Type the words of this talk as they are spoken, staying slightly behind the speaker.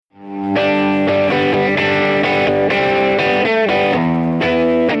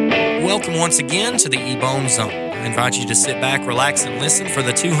once again to the E-Bone Zone. I invite you to sit back, relax, and listen for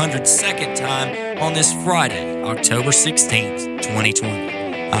the 202nd time on this Friday, October 16th,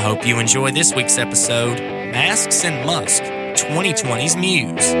 2020. I hope you enjoy this week's episode, Masks and Musk, 2020's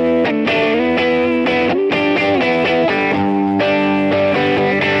Muse.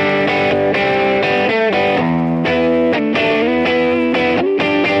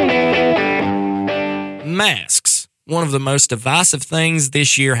 Masks, one of the most divisive things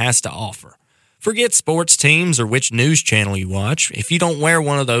this year has to offer. Forget sports teams or which news channel you watch. If you don't wear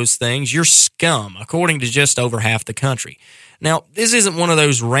one of those things, you're scum, according to just over half the country. Now, this isn't one of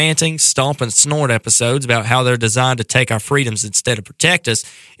those ranting, stomp, and snort episodes about how they're designed to take our freedoms instead of protect us.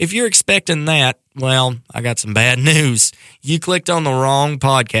 If you're expecting that, well, I got some bad news. You clicked on the wrong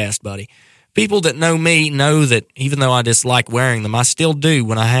podcast, buddy. People that know me know that even though I dislike wearing them, I still do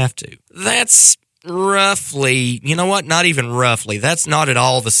when I have to. That's roughly, you know what? Not even roughly. That's not at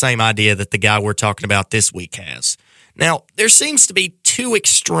all the same idea that the guy we're talking about this week has. Now, there seems to be two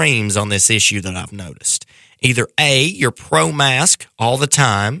extremes on this issue that I've noticed. Either A, you're pro-mask all the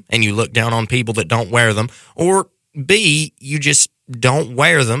time and you look down on people that don't wear them, or B, you just don't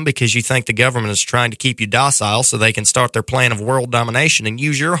wear them because you think the government is trying to keep you docile so they can start their plan of world domination and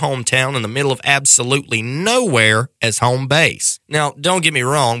use your hometown in the middle of absolutely nowhere as home base. Now, don't get me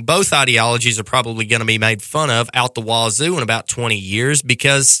wrong, both ideologies are probably going to be made fun of out the wazoo in about 20 years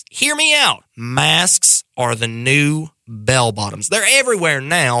because, hear me out, masks are the new bell bottoms. They're everywhere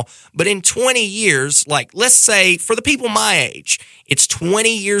now, but in 20 years, like let's say for the people my age, it's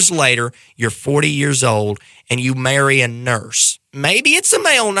 20 years later, you're 40 years old, and you marry a nurse. Maybe it's a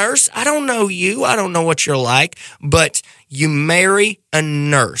male nurse. I don't know you. I don't know what you're like, but you marry a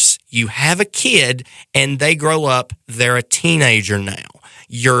nurse. You have a kid, and they grow up. They're a teenager now.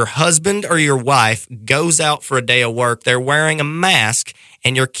 Your husband or your wife goes out for a day of work. They're wearing a mask,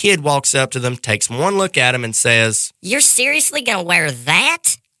 and your kid walks up to them, takes one look at him, and says, "You're seriously going to wear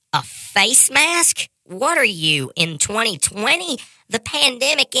that? A face mask? What are you, in 2020? The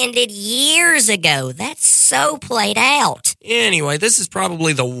pandemic ended years ago. That's so played out." Anyway, this is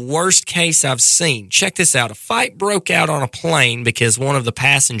probably the worst case I've seen. Check this out. A fight broke out on a plane because one of the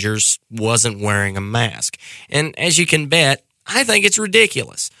passengers wasn't wearing a mask. And as you can bet, I think it's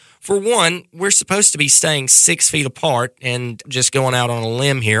ridiculous. For one, we're supposed to be staying 6 feet apart, and just going out on a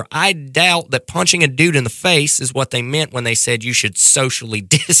limb here, I doubt that punching a dude in the face is what they meant when they said you should socially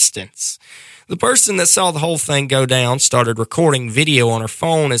distance. The person that saw the whole thing go down started recording video on her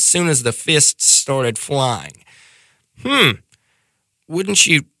phone as soon as the fists started flying. Wouldn't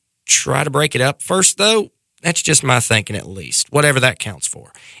you try to break it up first, though? That's just my thinking, at least, whatever that counts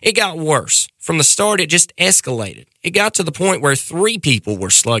for. It got worse. From the start, it just escalated. It got to the point where 3 people were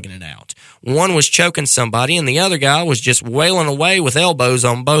slugging it out. One was choking somebody, and the other guy was just wailing away with elbows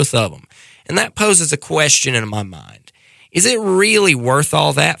on both of them. And that poses a question in my mind. Is it really worth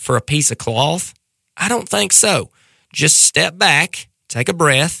all that for a piece of cloth? I don't think so. Just step back, take a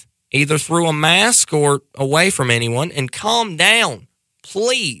breath, either through a mask or away from anyone, and calm down,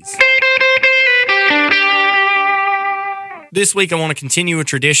 please. This week, I want to continue a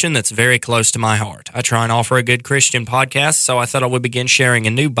tradition that's very close to my heart. I try and offer a good Christian podcast, so I thought I would begin sharing a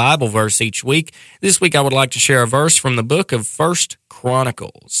new Bible verse each week. This week, I would like to share a verse from the book of 1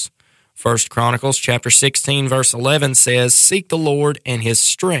 Chronicles. 1 Chronicles chapter 16, verse 11 says, "Seek the Lord and his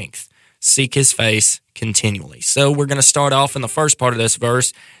strength. Seek his face continually." So we're going to start off in the first part of this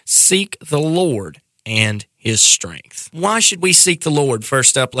verse, seek the Lord and his strength. Why should we seek the Lord?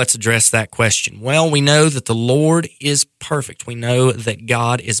 First up, let's address that question. Well, we know that the Lord is perfect. We know that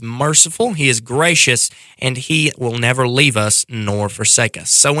God is merciful, he is gracious, and he will never leave us nor forsake us.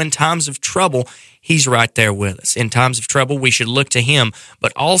 So in times of trouble, he's right there with us. In times of trouble, we should look to him,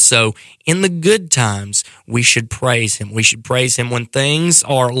 but also in the good times, we should praise him. We should praise him when things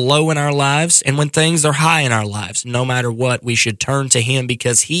are low in our lives and when things are high in our lives. No matter what, we should turn to him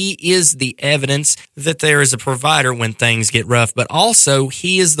because he is the evidence that there is a provider when things get rough, but also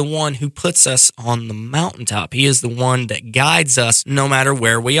he is the one who puts us on the mountaintop. He is the one that guides us no matter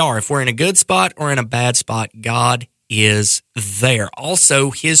where we are. If we're in a good spot or in a bad spot, God is there.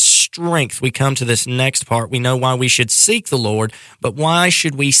 Also, his strength. We come to this next part. We know why we should seek the Lord, but why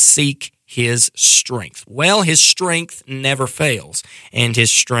should we seek his strength? Well, his strength never fails, and his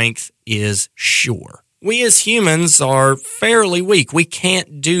strength is sure. We as humans are fairly weak. We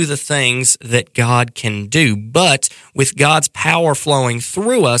can't do the things that God can do, but with God's power flowing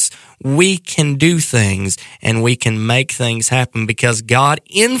through us, we can do things and we can make things happen because God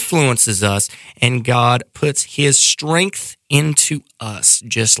influences us and God puts his strength into us,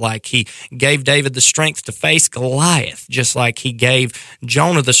 just like he gave David the strength to face Goliath, just like he gave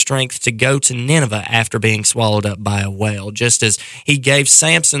Jonah the strength to go to Nineveh after being swallowed up by a whale, just as he gave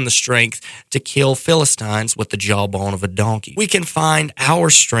Samson the strength to kill Philistines with the jawbone of a donkey. We can find our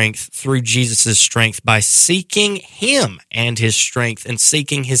strength through Jesus' strength by seeking him and his strength and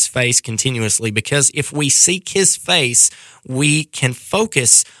seeking his face continuously, because if we seek his face, we can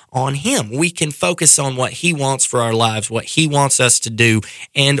focus on him. We can focus on what he wants for our lives, what he wants us to do,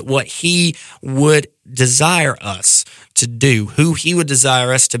 and what he would desire us to do, who he would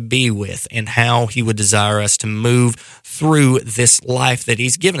desire us to be with, and how he would desire us to move through this life that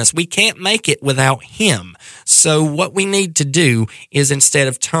he's given us. We can't make it without him. So what we need to do is, instead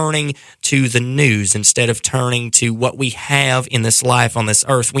of turning to the news, instead of turning to what we have in this life on this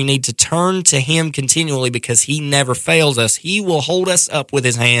earth, we need to turn to him continually, because he never fails us. He will hold us up with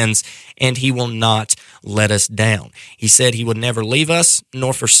his hands, and he will not let us down. He said he would never leave us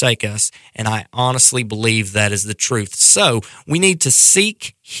nor forsake us, and I honestly believe that is the truth. So we need to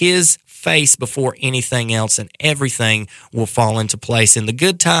seek his face before anything else, and everything will fall into place. In the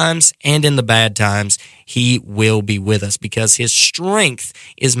good times and in the bad times, he will be with us, because his strength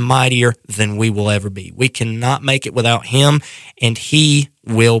is mightier than we will ever be. We cannot make it without him, and he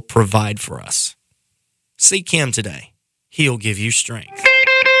will provide for us. Seek him today. He'll give you strength.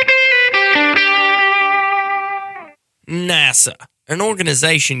 NASA, an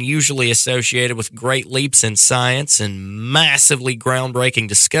organization usually associated with great leaps in science and massively groundbreaking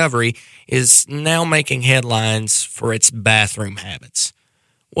discovery, is now making headlines for its bathroom habits.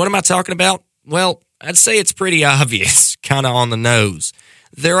 What am I talking about? Well, I'd say it's pretty obvious, kind of on the nose.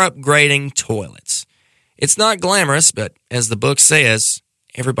 They're upgrading toilets. It's not glamorous, but as the book says,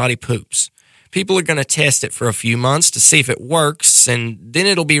 everybody poops. People are going to test it for a few months to see if it works, and then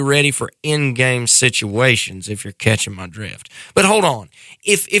it'll be ready for in-game situations, if you're catching my drift. But hold on.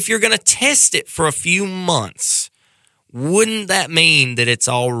 If you're going to test it for a few months, wouldn't that mean that it's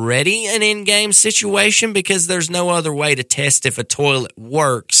already an in-game situation? Because there's no other way to test if a toilet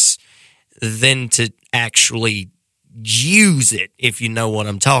works than to actually use it, if you know what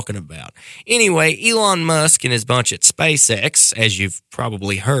I'm talking about. Anyway, Elon Musk and his bunch at SpaceX, as you've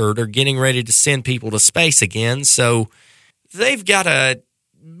probably heard, are getting ready to send people to space again, so they've got a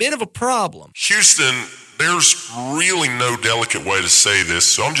bit of a problem. Houston, there's really no delicate way to say this,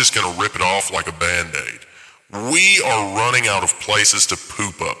 so I'm just going to rip it off like a Band-Aid. We are running out of places to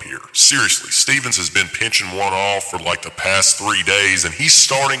poop up here. Seriously, Stevens has been pinching one off for like the past 3 days, and he's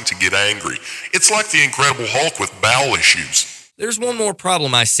starting to get angry. It's like the Incredible Hulk with bowel issues. There's one more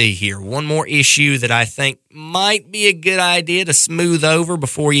problem I see here, one more issue that I think might be a good idea to smooth over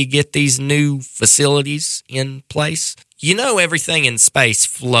before you get these new facilities in place. You know everything in space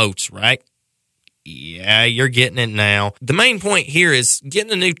floats, right? Yeah, you're getting it now. The main point here is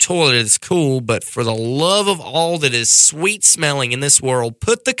getting a new toilet is cool, but for the love of all that is sweet-smelling in this world,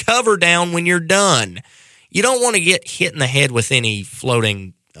 put the cover down when you're done. You don't want to get hit in the head with any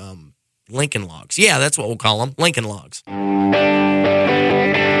floating Lincoln logs. Yeah, that's what we'll call them, Lincoln logs.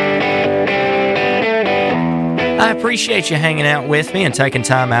 I appreciate you hanging out with me and taking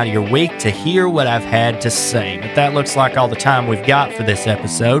time out of your week to hear what I've had to say. But that looks like all the time we've got for this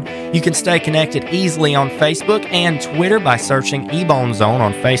episode. You can stay connected easily on Facebook and Twitter by searching Ebone Zone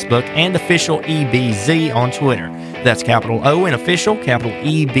on Facebook and Official EBZ on Twitter. That's capital O in Official, capital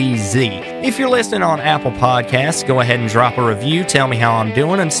EBZ. If you're listening on Apple Podcasts, go ahead and drop a review, tell me how I'm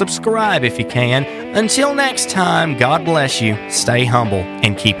doing, and subscribe if you can. Until next time, God bless you, stay humble,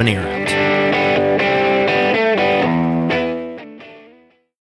 and keep an ear out.